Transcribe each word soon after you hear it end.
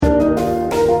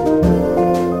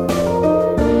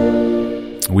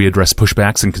we address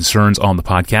pushbacks and concerns on the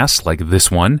podcast, like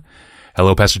this one.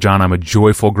 Hello, Pastor John. I'm a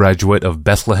joyful graduate of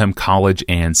Bethlehem College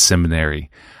and Seminary.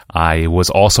 I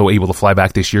was also able to fly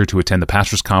back this year to attend the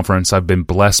Pastors Conference. I've been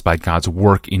blessed by God's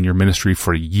work in your ministry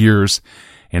for years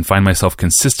and find myself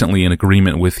consistently in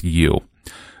agreement with you.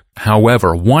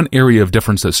 However, one area of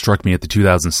difference that struck me at the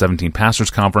 2017 Pastors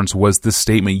Conference was the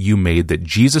statement you made that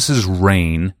Jesus'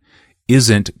 reign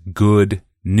isn't good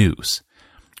news,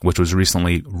 which was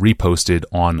recently reposted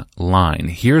online.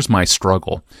 Here's my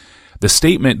struggle. The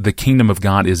statement, the kingdom of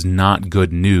God is not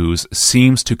good news,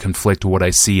 seems to conflict with what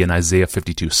I see in Isaiah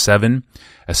 52:7,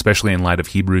 especially in light of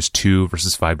Hebrews 2,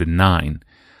 verses 5 to 9.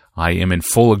 I am in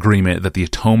full agreement that the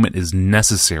atonement is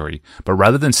necessary, but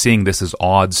rather than seeing this as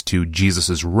odds to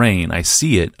Jesus' reign, I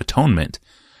see it, atonement,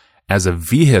 as a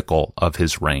vehicle of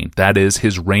his reign. That is,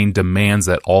 his reign demands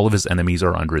that all of his enemies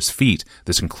are under his feet.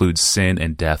 This includes sin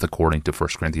and death, according to 1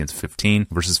 Corinthians 15,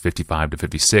 verses 55 to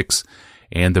 56.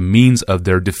 And the means of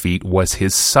their defeat was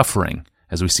his suffering,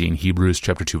 as we see in Hebrews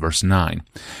chapter 2, verse 9.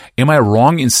 Am I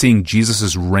wrong in seeing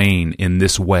Jesus' reign in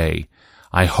this way?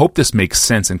 I hope this makes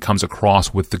sense and comes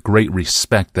across with the great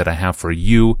respect that I have for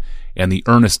you and the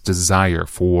earnest desire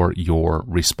for your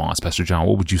response. Pastor John,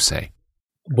 what would you say?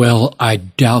 Well, I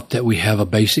doubt that we have a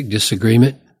basic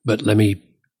disagreement, but let me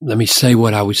say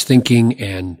what I was thinking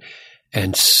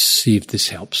and see if this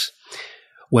helps.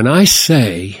 When I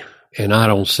say, and I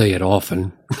don't say it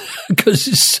often because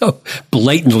it's so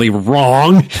blatantly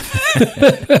wrong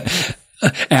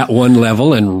at one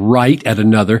level and right at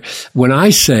another. When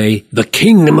I say the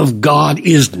kingdom of God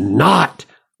is not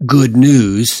good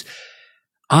news,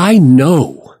 I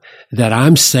know that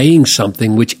I'm saying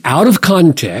something which out of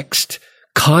context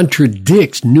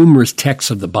contradicts numerous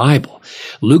texts of the Bible.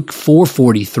 Luke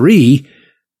 4:43,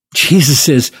 Jesus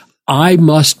says, I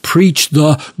must preach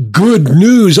the good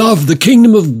news of the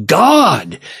kingdom of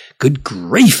God. Good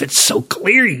grief, it's so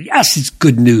clear. Yes, it's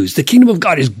good news. The kingdom of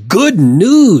God is good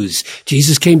news.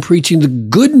 Jesus came preaching the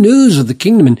good news of the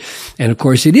kingdom. And of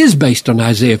course, it is based on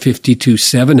Isaiah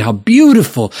 52:7. How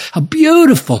beautiful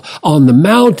on the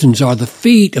mountains are the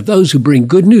feet of those who bring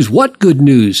good news. What good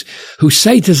news? Who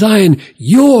say to Zion,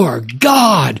 your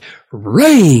God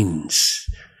reigns.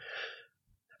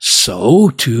 So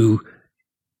to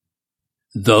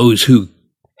those who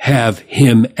have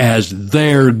him as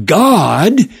their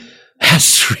God,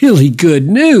 that's really good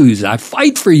news. I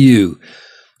fight for you.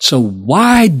 So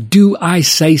why do I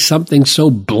say something so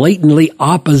blatantly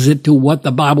opposite to what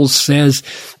the Bible says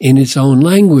in its own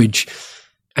language?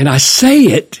 And I say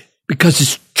it because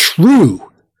it's true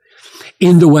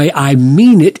in the way I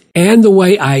mean it and the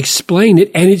way I explain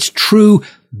it, and it's true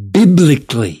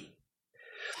biblically.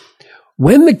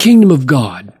 When the kingdom of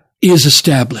God is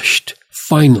established,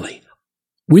 finally,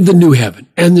 with the new heaven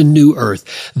and the new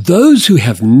earth, those who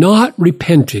have not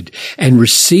repented and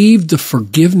received the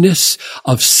forgiveness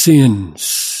of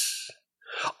sins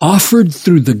offered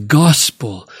through the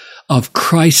gospel of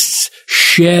Christ's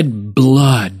shed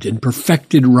blood and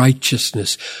perfected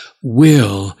righteousness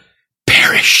will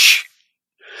perish.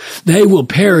 They will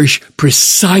perish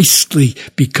precisely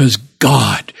because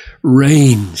God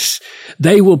reigns.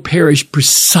 They will perish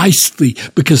precisely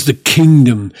because the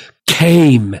kingdom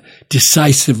came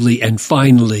decisively and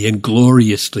finally and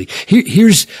gloriously.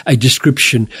 Here's a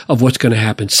description of what's going to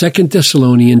happen. 2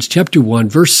 Thessalonians chapter 1,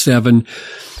 verse 7.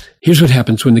 Here's what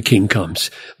happens when the king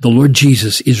comes. The Lord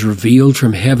Jesus is revealed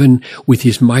from heaven with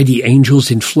his mighty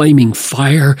angels in flaming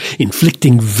fire,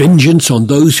 inflicting vengeance on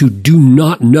those who do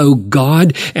not know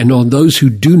God and on those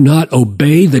who do not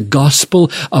obey the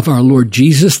gospel of our Lord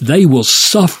Jesus. They will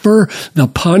suffer the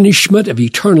punishment of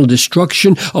eternal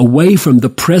destruction away from the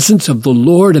presence of the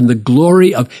Lord and the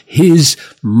glory of his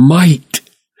might.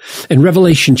 And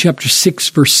Revelation chapter 6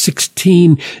 verse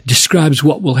 16 describes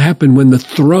what will happen when the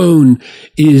throne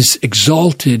is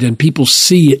exalted and people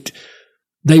see it.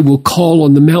 They will call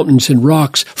on the mountains and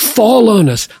rocks, fall on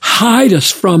us, hide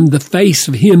us from the face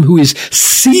of him who is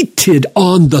seated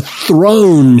on the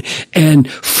throne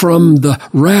and from the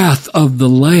wrath of the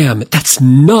Lamb. That's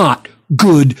not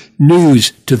good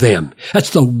news to them.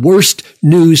 That's the worst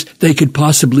news they could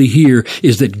possibly hear,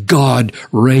 is that God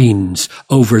reigns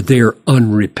over their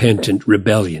unrepentant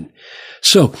rebellion.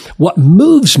 So what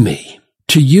moves me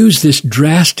to use this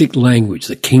drastic language,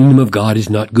 the kingdom of God is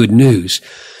not good news,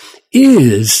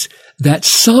 is that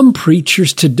some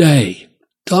preachers today,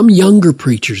 some younger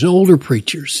preachers and older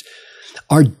preachers,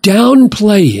 are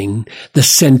downplaying the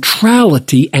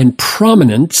centrality and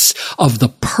prominence of the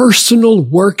personal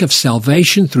work of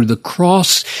salvation through the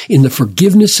cross in the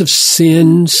forgiveness of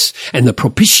sins and the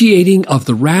propitiating of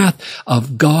the wrath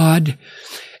of God.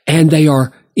 And they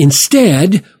are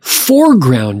instead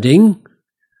foregrounding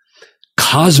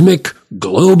cosmic,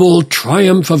 global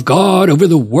triumph of God over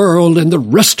the world and the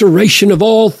restoration of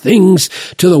all things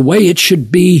to the way it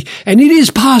should be. And it is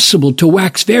possible to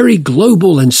wax very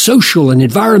global and social and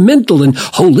environmental and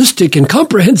holistic and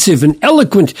comprehensive and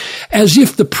eloquent, as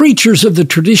if the preachers of the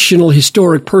traditional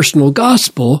historic personal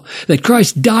gospel that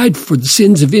Christ died for the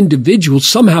sins of individuals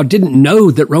somehow didn't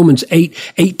know that Romans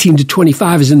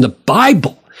 8:18-25 is in the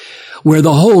Bible, where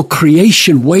the whole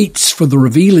creation waits for the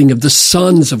revealing of the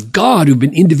sons of God who've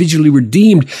been individually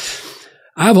redeemed.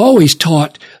 I've always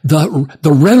taught the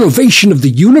renovation of the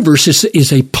universe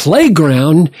is a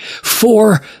playground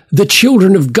for the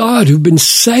children of God who've been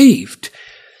saved.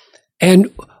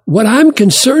 And what I'm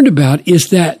concerned about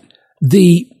is that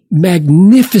the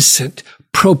magnificent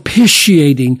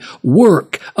propitiating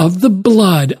work of the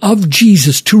blood of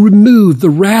Jesus to remove the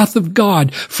wrath of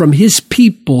God from his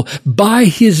people by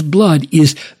his blood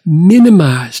is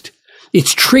minimized.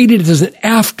 It's treated as an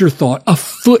afterthought, a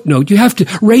footnote. You have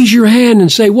to raise your hand and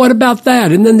say, what about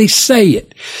that? And then they say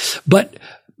it. But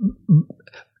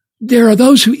there are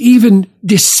those who even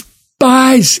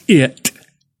despise it.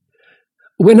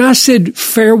 When I said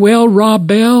farewell, Rob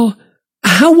Bell,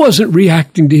 I wasn't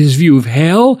reacting to his view of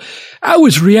hell. I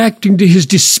was reacting to his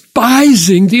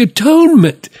despising the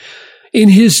atonement in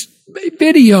his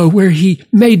video where he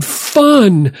made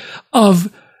fun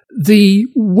of the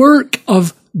work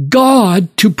of God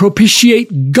to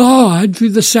propitiate God through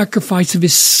the sacrifice of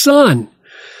his son.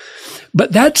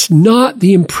 But that's not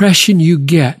the impression you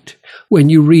get when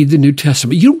you read the New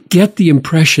Testament. You don't get the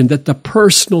impression that the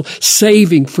personal,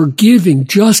 saving, forgiving,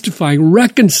 justifying,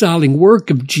 reconciling work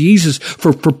of Jesus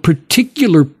for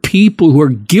particular people who are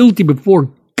guilty before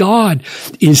God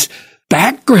is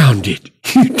backgrounded.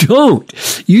 You don't.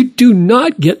 You do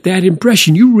not get that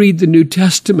impression. You read the New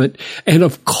Testament, and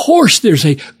of course there's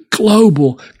a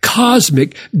global,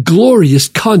 cosmic, glorious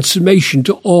consummation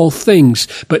to all things,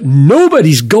 but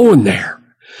nobody's going there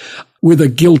with a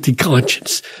guilty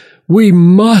conscience. We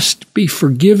must be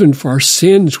forgiven for our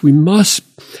sins. We must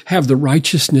have the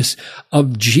righteousness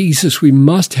of Jesus. We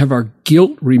must have our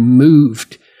guilt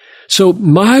removed. So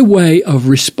my way of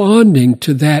responding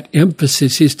to that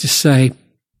emphasis is to say,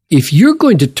 if you're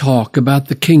going to talk about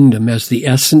the kingdom as the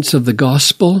essence of the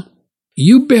gospel,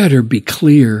 you better be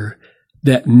clear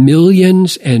that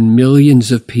millions and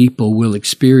millions of people will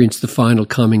experience the final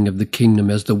coming of the kingdom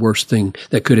as the worst thing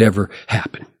that could ever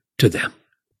happen to them.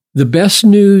 The best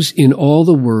news in all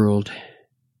the world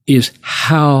is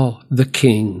how the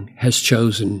King has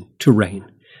chosen to reign.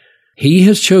 He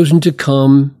has chosen to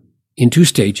come in 2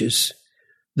 stages.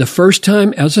 The first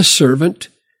time as a servant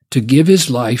to give his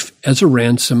life as a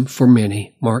ransom for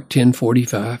many, Mark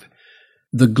 10:45.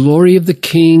 The glory of the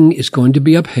King is going to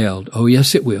be upheld. Oh,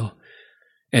 yes, it will.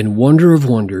 And wonder of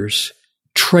wonders,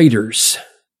 traitors,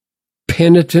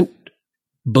 penitent,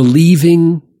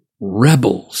 believing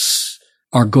rebels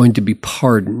are going to be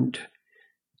pardoned,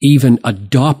 even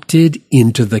adopted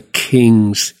into the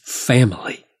King's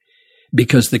family,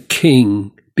 because the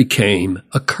King became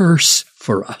a curse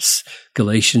for us.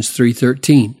 Galatians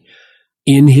 3:13.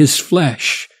 In his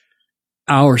flesh,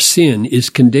 our sin is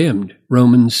condemned.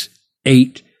 Romans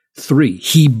 8:3.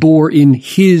 He bore in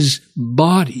his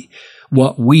body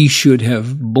what we should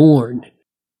have borne.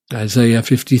 Isaiah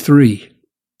 53.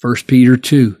 1 Peter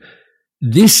 2.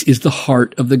 This is the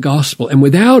heart of the gospel, and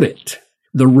without it,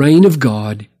 the reign of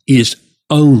God is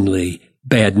only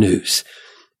bad news.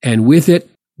 And with it,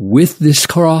 with this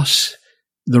cross,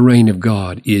 the reign of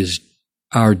God is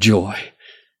our joy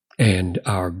and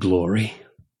our glory.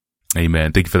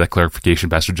 Amen. Thank you for that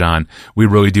clarification, Pastor John. We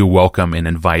really do welcome and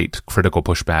invite critical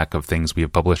pushback of things we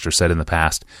have published or said in the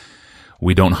past.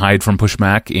 We don't hide from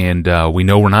pushback, and we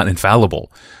know we're not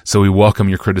infallible. So we welcome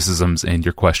your criticisms and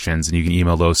your questions, and you can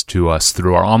email those to us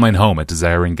through our online home at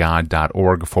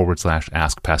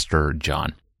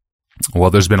desiringgod.org/askpastorjohn. Well,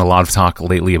 there's been a lot of talk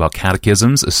lately about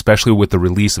catechisms, especially with the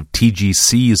release of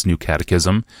TGC's new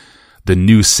catechism, the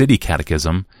New City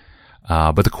Catechism.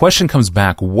 But the question comes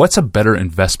back, what's a better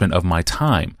investment of my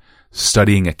time?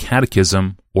 Studying a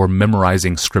catechism or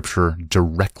memorizing scripture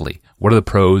directly? What are the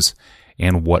pros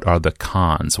and what are the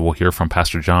cons? We'll hear from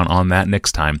Pastor John on that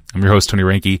next time. I'm your host, Tony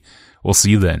Reinke. We'll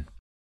see you then.